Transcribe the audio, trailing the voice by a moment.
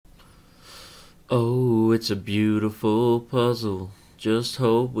Oh, it's a beautiful puzzle. Just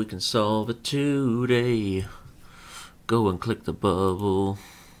hope we can solve it today. Go and click the bubble.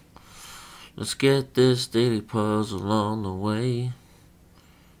 Let's get this daily puzzle on the way.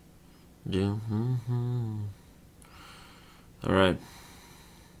 Alright.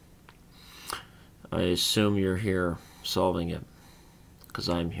 I assume you're here solving it. Because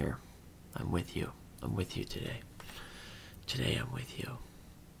I'm here. I'm with you. I'm with you today. Today I'm with you.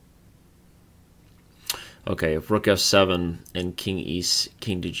 Okay, if rook f7 and king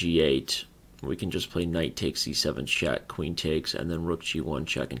to g8, we can just play knight takes e7 check, queen takes, and then rook g1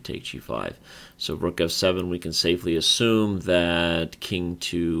 check and take g5. So rook f7, we can safely assume that king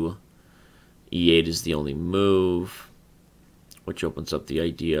to e8 is the only move, which opens up the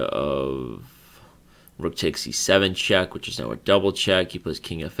idea of rook takes e7 check, which is now a double check. He plays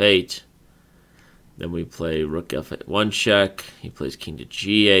king f8. Then we play rook f1 check. He plays king to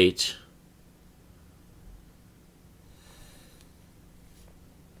g8.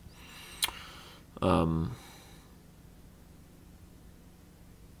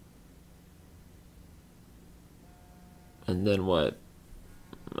 And then what?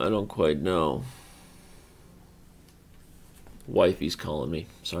 I don't quite know. Wifey's calling me.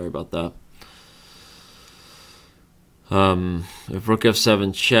 Sorry about that. If rook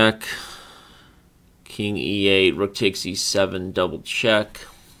f7 check, king e8, rook takes e7, double check.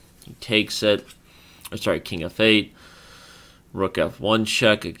 He takes it. Or sorry, king f8. Rook f1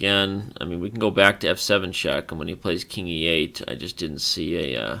 check again. I mean, we can go back to f7 check, and when he plays king e8, I just didn't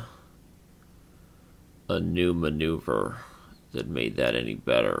see a new maneuver that made that any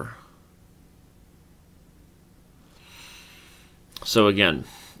better. So again,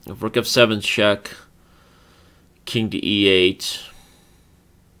 if rook f7 check, king to e8,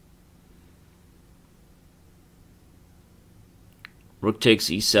 rook takes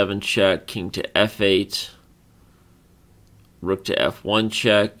e7 check, king to f8, rook to f1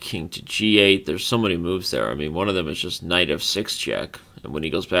 check, king to g8. There's so many moves there. I mean, one of them is just knight f6 check. And when he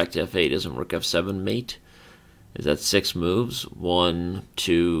goes back to f8, isn't rook f7 mate? Is that 6 moves? 1,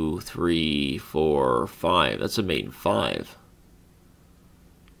 2, 3, 4, 5. That's a mate in 5.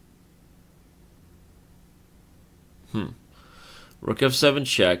 Rook f7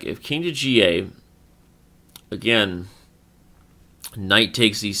 check. If king to g8, again, knight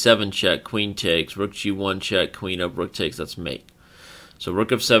takes e7 check, queen takes, rook g1 check, queen up, rook takes, that's mate. So rook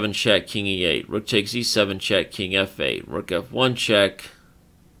f7 check, king e8, rook takes e7 check, king f8, rook f1 check,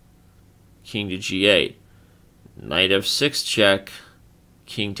 king to g8, knight f6 check,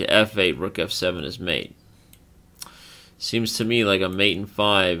 king to f8, rook f7 is mate. Seems to me like a mate in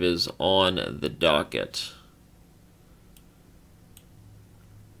 5 is on the docket.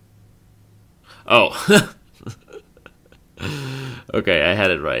 Oh, okay, I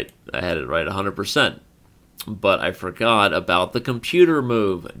had it right. I had it right 100%. But I forgot about the computer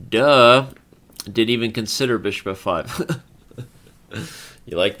move. Duh. Didn't even consider bishop f5.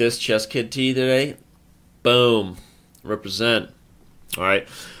 You like this, Chess Kid T today? Boom. Represent. All right.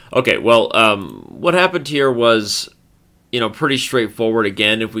 Okay, well, what happened here was, pretty straightforward.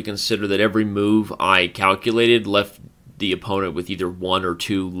 Again, if we consider that every move I calculated left the opponent with either 1 or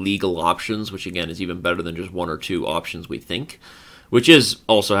 2 legal options, which again is even better than just 1 or 2 options we think, which is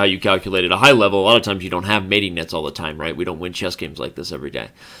also how you calculate at a high level. A lot of times you don't have mating nets all the time, right? We don't win chess games like this every day.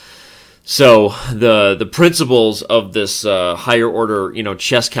 So the principles of this higher order,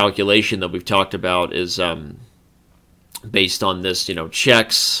 chess calculation that we've talked about is based on this,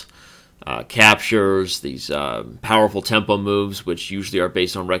 checks, captures, these powerful tempo moves, which usually are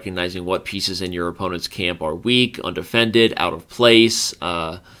based on recognizing what pieces in your opponent's camp are weak, undefended, out of place,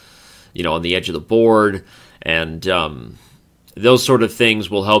 on the edge of the board. And those sort of things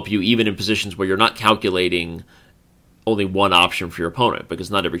will help you even in positions where you're not calculating only one option for your opponent,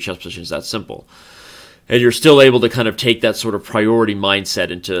 because not every chess position is that simple. And you're still able to kind of take that sort of priority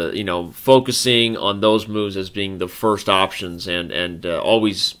mindset into, focusing on those moves as being the first options and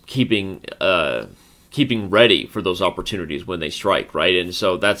always keeping ready for those opportunities when they strike, right? And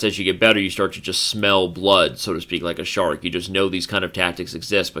so that's as you get better, you start to just smell blood, so to speak, like a shark. You just know these kind of tactics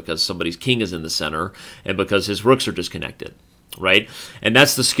exist because somebody's king is in the center and because his rooks are disconnected, right? And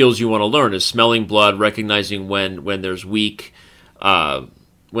that's the skills you want to learn, is smelling blood, recognizing when there's weak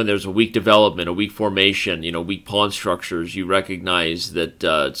when there's a weak development, a weak formation, weak pawn structures. You recognize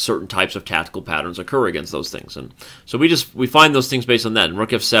that certain types of tactical patterns occur against those things. And so we find those things based on that. In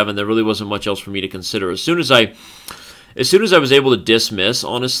rook f7, there really wasn't much else for me to consider. As soon as I was able to dismiss,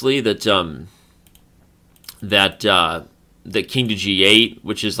 honestly, that king to g8,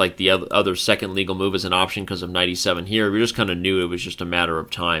 which is like the other second legal move, as an option because of knight e7 here, we just kind of knew it was just a matter of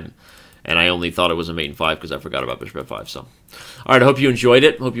time. And I only thought it was a mate in 5 because I forgot about bishop f5. So, all right, I hope you enjoyed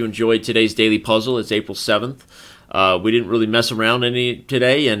it. Hope you enjoyed today's daily puzzle. It's April 7th. We didn't really mess around any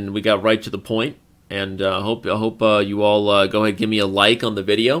today, and we got right to the point. And I hope you all go ahead and give me a like on the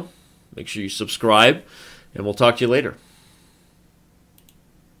video. Make sure you subscribe, and we'll talk to you later.